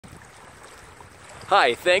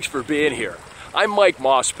Hi, thanks for being here. I'm Mike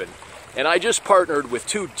Mospin, and I just partnered with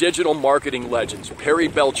two digital marketing legends, Perry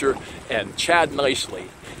Belcher and Chad Nicely,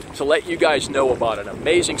 to let you guys know about an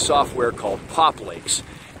amazing software called PopLinks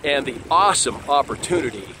and the awesome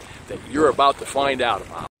opportunity that you're about to find out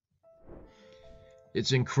about.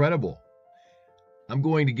 It's incredible. I'm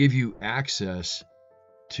going to give you access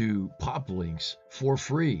to PopLinks for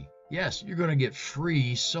free. Yes, you're going to get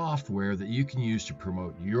free software that you can use to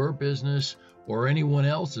promote your business or anyone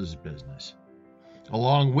else's business.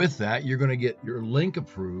 Along with that, you're going to get your link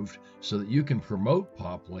approved so that you can promote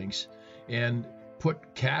PopLinks and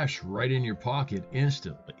put cash right in your pocket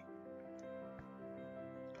instantly.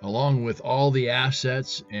 Along with all the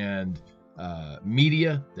assets and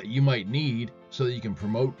media that you might need so that you can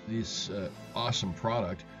promote this awesome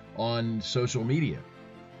product on social media.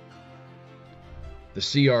 The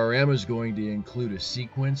CRM is going to include a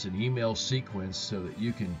sequence, an email sequence, so that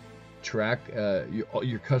you can track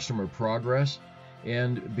your customer progress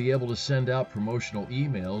and be able to send out promotional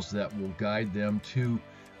emails that will guide them to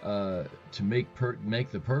make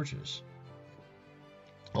the purchase.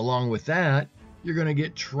 Along with that, you're going to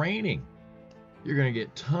get training. You're going to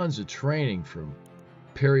get tons of training from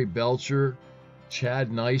Perry Belcher, Chad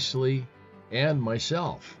Nicely, and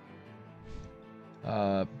myself.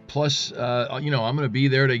 Plus, I'm going to be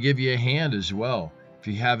there to give you a hand as well if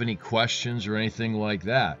you have any questions or anything like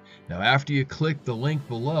that. Now, after you click the link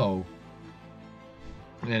below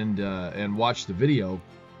and watch the video,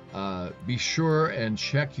 be sure and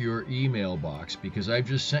check your email box, because I've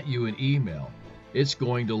just sent you an email. It's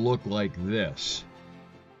going to look like this.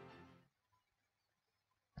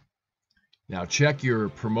 Now, check your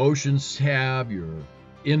promotions tab, your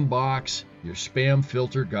inbox, your spam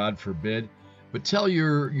filter, God forbid. But tell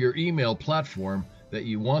your email platform that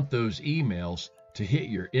you want those emails to hit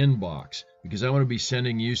your inbox, because I want to be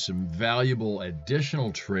sending you some valuable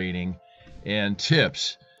additional training and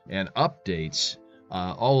tips and updates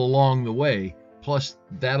all along the way. Plus,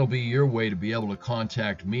 that'll be your way to be able to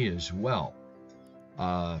contact me as well.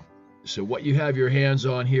 So what you have your hands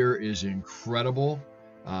on here is incredible.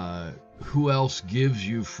 Who else gives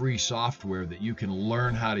you free software that you can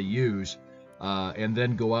learn how to use and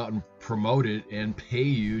then go out and promote it and pay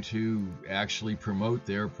you to actually promote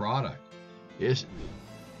their product? This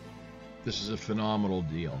is a phenomenal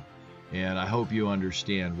deal, and I hope you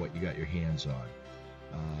understand what you got your hands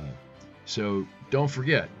on. So don't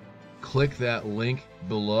forget, click that link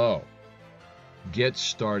below. Get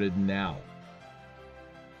started now.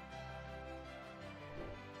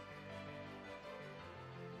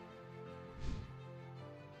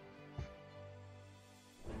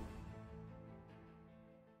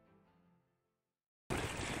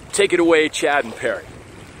 Take it away, Chad and Perry.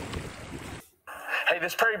 Hey,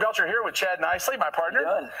 this is Perry Belcher here with Chad Nicely, my partner.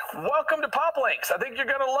 Welcome to PopLinks. I think you're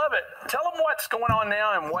going to love it. Tell them what's going on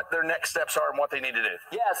now and what their next steps are and what they need to do.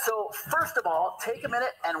 Yeah, so first of all, take a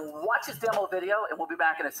minute and watch this demo video, and we'll be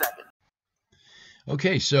back in a second.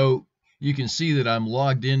 Okay, so you can see that I'm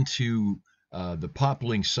logged into the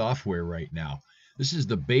PopLinks software right now. This is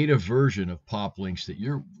the beta version of PopLinks that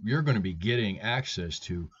you're going to be getting access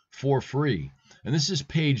to for free. And this is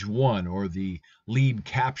page 1, or the lead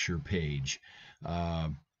capture page.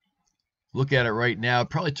 Look at it right now. It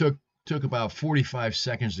probably took about 45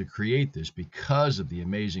 seconds to create this because of the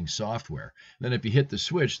amazing software. Then if you hit the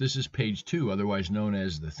switch, this is page 2, otherwise known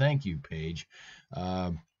as the thank you page.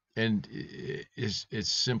 And it's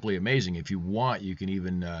simply amazing. If you want, you can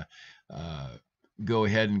even go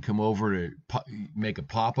ahead and come over to make a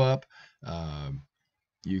pop-up.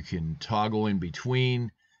 You can toggle in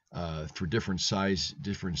between for different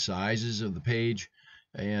sizes of the page,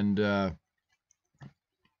 and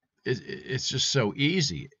it's just so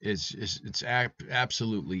easy. It's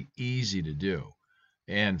absolutely easy to do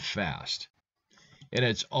and fast, and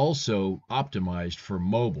it's also optimized for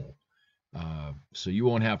mobile, so you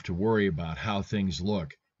won't have to worry about how things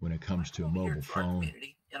look when it comes to a mobile phone.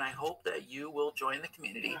 And I hope that you will join the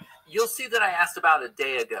community. You'll see that I asked about a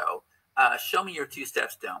day ago, show me your 2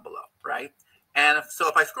 steps down below, right? And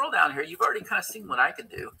if I scroll down here, you've already kind of seen what I can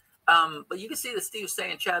do. But you can see that Steve's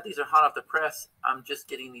saying, Chad, these are hot off the press. I'm just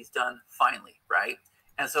getting these done finally, right?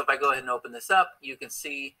 And so if I go ahead and open this up, you can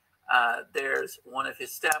see there's one of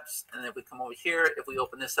his steps. And if we come over here, if we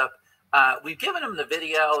open this up, we've given them the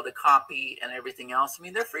video, the copy, and everything else. I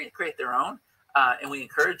mean, they're free to create their own. And we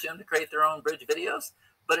encourage them to create their own bridge videos.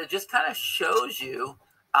 But it just kind of shows you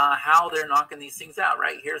how they're knocking these things out,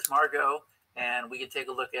 right? Here's Margot, and we can take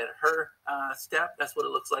a look at her step. That's what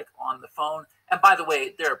it looks like on the phone. And by the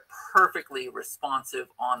way, they're perfectly responsive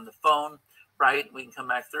on the phone, right? We can come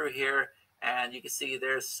back through here, and you can see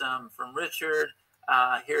there's some from Richard.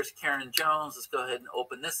 Here's Karen Jones. Let's go ahead and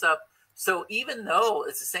open this up. So even though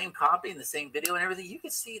it's the same copy and the same video and everything, you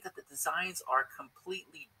can see that the designs are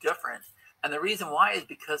completely different. And the reason why is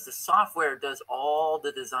because the software does all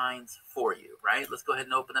the designs for you, right? Let's go ahead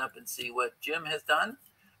and open up and see what Jim has done.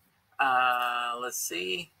 Let's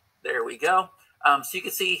see. There we go. So you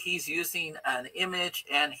can see he's using an image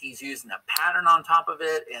and he's using a pattern on top of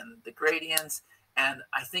it and the gradients. And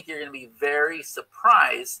I think you're going to be very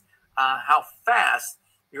surprised how fast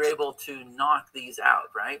you're able to knock these out,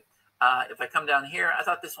 right? If I come down here, I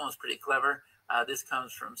thought this one was pretty clever. This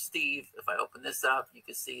comes from Steve. If I open this up, you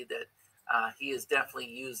can see that he is definitely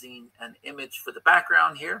using an image for the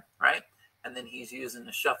background here, right? And then he's using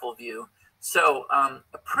the shuffle view. So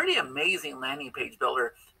a pretty amazing landing page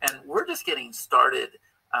builder. And we're just getting started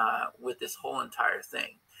with this whole entire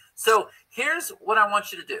thing. So here's what I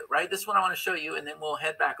want you to do, right? This is what I want to show you, and then we'll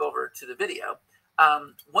head back over to the video.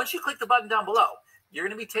 Once you click the button down below, you're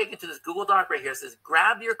going to be taken to this Google Doc right here. It says,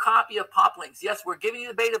 grab your copy of PopLinks. Yes, we're giving you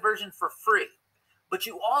the beta version for free. But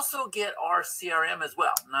you also get our CRM as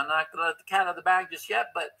well. And I'm not going to let the cat out of the bag just yet,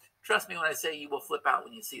 but trust me when I say you will flip out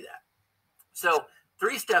when you see that. So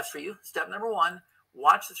 3 steps for you. Step number 1,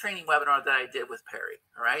 watch the training webinar that I did with Perry.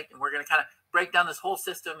 All right. And we're going to kind of break down this whole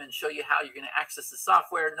system and show you how you're going to access the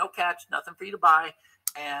software. No catch, nothing for you to buy.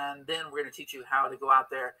 And then we're going to teach you how to go out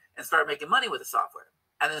there and start making money with the software.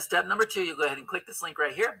 And then step number 2, you'll go ahead and click this link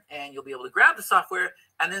right here, and you'll be able to grab the software.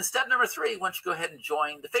 And then step number 3, once you go ahead and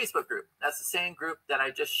join the Facebook group, that's the same group that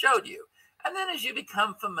I just showed you. And then as you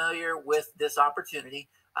become familiar with this opportunity,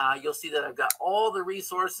 you'll see that I've got all the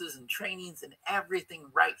resources and trainings and everything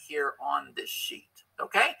right here on this sheet.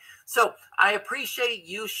 Okay, so I appreciate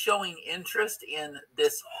you showing interest in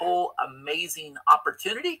this whole amazing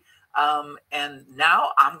opportunity. And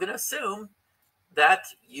now I'm going to assume that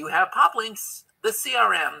you have PopLinks, the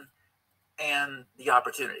CRM, and the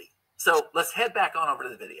opportunity. So let's head back on over to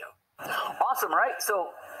the video. Awesome, right? So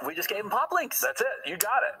we just gave him PopLinks. That's it. You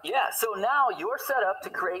got it. Yeah, so now you're set up to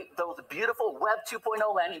create those beautiful Web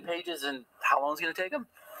 2.0 landing pages. And how long is it going to take them?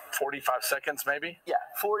 45 seconds, maybe? Yeah,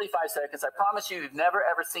 45 seconds. I promise you've never,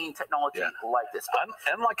 ever seen technology like this.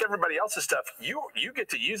 Unlike everybody else's stuff, you get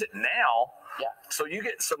to use it now. Yeah. So you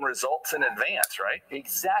get some results in advance, right?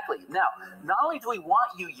 Exactly. Now, not only do we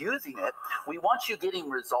want you using it, we want you getting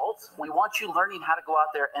results. We want you learning how to go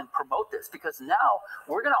out there and promote this, because now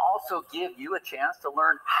we're going to also give you a chance to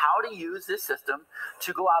learn how to use this system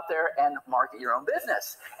to go out there and market your own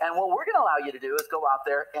business. And what we're going to allow you to do is go out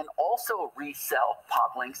there and also resell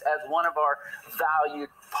PopLinks as one of our valued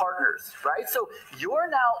partners, right? So you're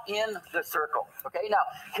now in the circle. Okay. Now,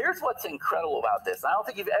 here's what's incredible about this. I don't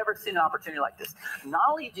think you've ever seen an opportunity like this. Not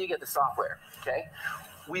only do you get the software, okay,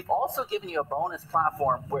 we've also given you a bonus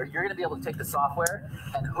platform where you're going to be able to take the software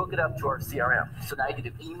and hook it up to our CRM. So now you can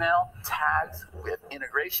do email, tags, with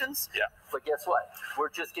integrations. Yeah. But guess what? We're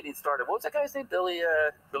just getting started. What was that guy's name? Billy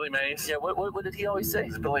Mays. Yeah. What did he always say?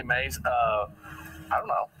 It's Billy Mays. I don't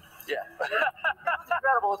know. Yeah. It was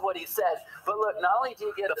incredible with what he said. But look, not only do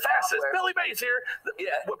you get the fastest, software, Billy Mays here,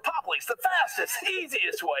 with PopLinks, the fastest,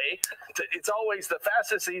 easiest way. It's always the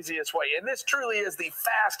fastest, easiest way. And this truly is the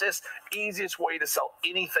fastest, easiest way to sell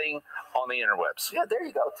anything on the interwebs. Yeah, there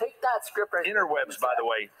you go. Take that script right there. Interwebs, by the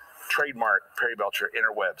way, trademark Perry Belcher,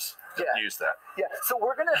 interwebs. Yeah. Use that. Yeah. So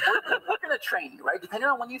we're gonna train you, right? Depending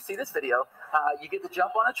on when you see this video, you get to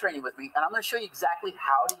jump on a training with me, and I'm gonna show you exactly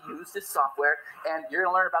how to use this software, and you're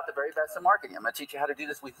gonna learn about the very best in marketing. I'm gonna teach you how to do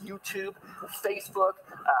this with YouTube, Facebook.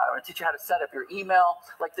 I'm gonna teach you how to set up your email.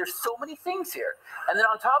 Like, there's so many things here. And then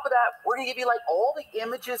on top of that, we're gonna give you like all the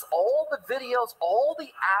images, all the videos, all the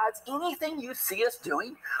ads, anything you see us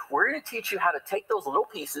doing. We're gonna teach you how to take those little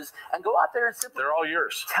pieces and go out there and simply They're all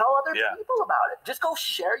yours. tell other people about it. Just go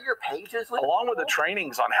share your pages with along with the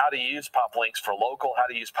trainings on how to use PopLinks for local, how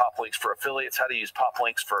to use PopLinks for affiliates, how to use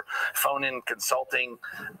PopLinks for phone-in consulting,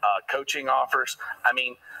 coaching offers. I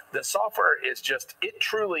mean, the software is just, it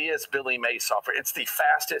truly is Billy Mays software. It's the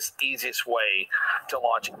fastest, easiest way to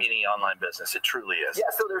launch any online business. It truly is.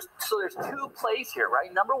 Yeah, so there's 2 plays here,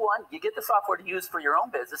 right? Number 1, you get the software to use for your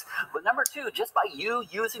own business. But number 2, just by you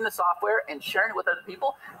using the software and sharing it with other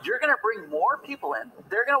people, you're going to bring more people in.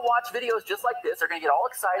 They're going to watch videos just like this. They're going to get all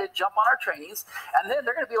excited, jump on our trainings, and then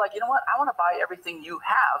they're going to be like, you know what? I want to buy everything you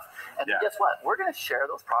have. And guess what? We're going to share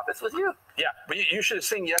those profits with you. Yeah, but you should have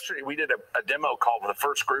seen yesterday, we did a demo call with the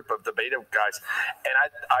first group of the beta guys, and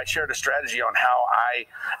I shared a strategy on how I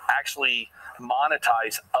actually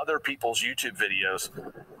monetize other people's YouTube videos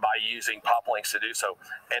by using PopLinks to do so,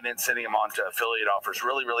 and then sending them on to affiliate offers.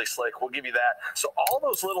 Really, really slick. We'll give you that. So all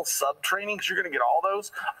those little sub trainings, you're going to get all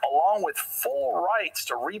those, along with full rights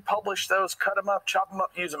to republish those, cut them up, chop them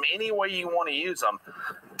up, use them any way you want to use them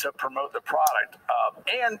to promote the product.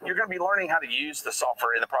 And you're going to be learning how to use the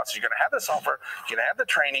software in the process. You're going to have the software, you're going to have the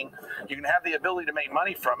training, you're going to have the ability to make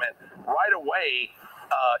money from it right away.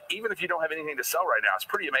 Even if you don't have anything to sell right now, it's a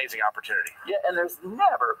pretty amazing opportunity. Yeah, and there's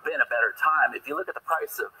never been a better time. If you look at the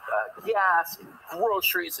price of gas and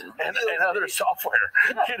groceries and other software,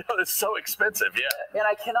 yeah. It's so expensive. Yeah. And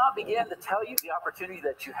I cannot begin to tell you the opportunity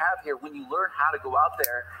that you have here when you learn how to go out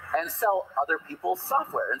there and sell other people's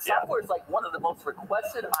software. And software is like one of the most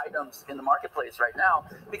requested items in the marketplace right now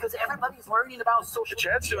because everybody's learning about social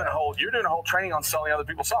media. Chad's doing you're doing a whole training on selling other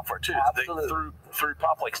people's software too. Absolutely. Through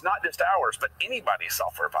PopLinks, not just ours, but anybody's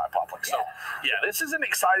software by PopLinks. So yeah, this is an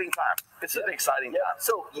exciting time. It's an exciting time.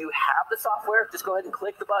 So you have the software. Just go ahead and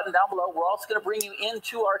click the button down below. We're also going to bring you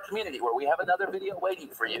into our community where we have another video waiting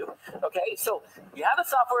for you. Okay, so you have the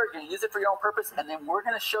software. You're going to use it for your own purpose, and then we're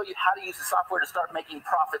going to show you how to use the software to start making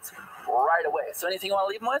profits right away. So anything you want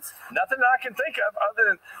to leave them with? Nothing that I can think of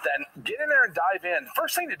other than get in there and dive in.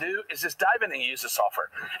 First thing to do is just dive in and use the software.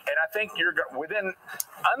 And I think you're within,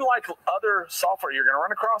 unlike other software you're going to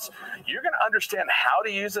run across, you're going to understand how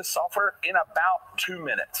to use this software in about 2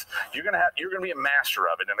 minutes. You're going to be a master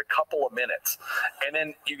of it in a couple of minutes. And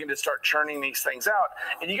then you can just start churning these things out.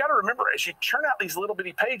 And you got to remember, as you churn out these little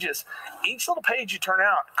bitty pages, each little page you turn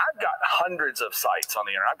out, I've got hundreds of sites on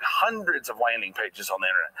the internet. I've got hundreds of landing pages on the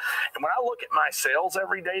internet. And when I look at my sales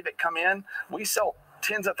every day that come in, we sell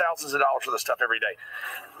tens of thousands of dollars worth of stuff every day.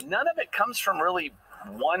 None of it comes from really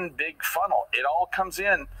one big funnel. It all comes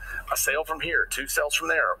in a sale from here, 2 sales from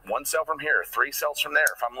there, 1 sale from here, 3 sales from there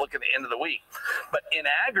if I'm looking at the end of the week. But in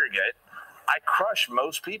aggregate, I crush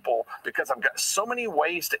most people because I've got so many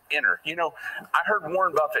ways to enter. I heard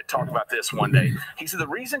Warren Buffett talk about this one day. He said the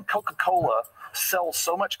reason Coca-Cola sells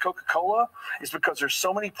so much Coca-Cola is because there's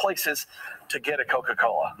so many places to get a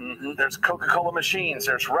Coca-Cola. Mm-hmm. There's Coca-Cola machines,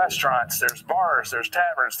 there's restaurants, there's bars, there's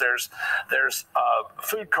taverns, there's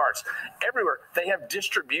food carts. Everywhere they have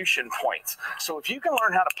distribution points. So if you can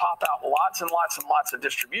learn how to pop out lots and lots and lots of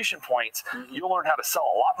distribution points, you'll learn how to sell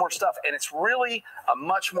a lot more stuff. And it's really a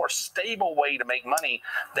much more stable way to make money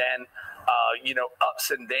than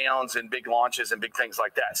ups and downs and big launches and big things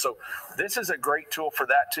like that. So this is a great tool for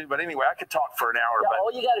that too. But anyway, I could talk for an hour. Yeah, but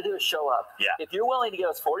all you got to do is show up. Yeah. If you're willing to give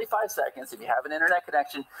us 45 seconds, if you have an internet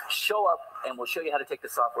connection, show up and we'll show you how to take the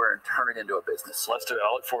software and turn it into a business. Let's do it.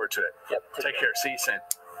 I look forward to it. Yep. Take care. See you soon.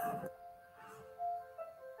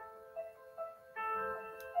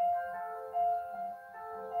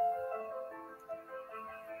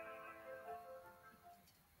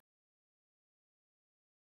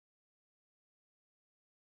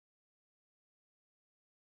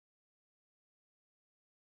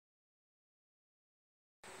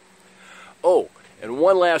 Oh, and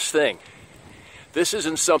one last thing. This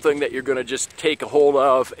isn't something that you're going to just take a hold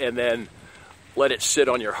of and then let it sit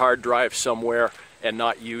on your hard drive somewhere and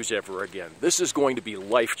not use ever again. This is going to be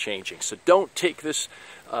life-changing. So don't take this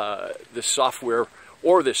software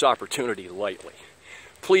or this opportunity lightly.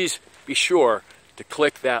 Please be sure to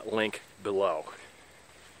click that link below.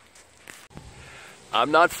 I'm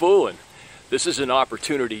not fooling. This is an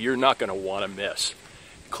opportunity you're not going to want to miss.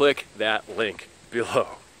 Click that link below.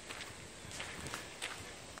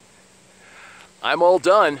 I'm all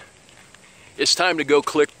done. It's time to go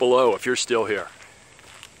click below if you're still here.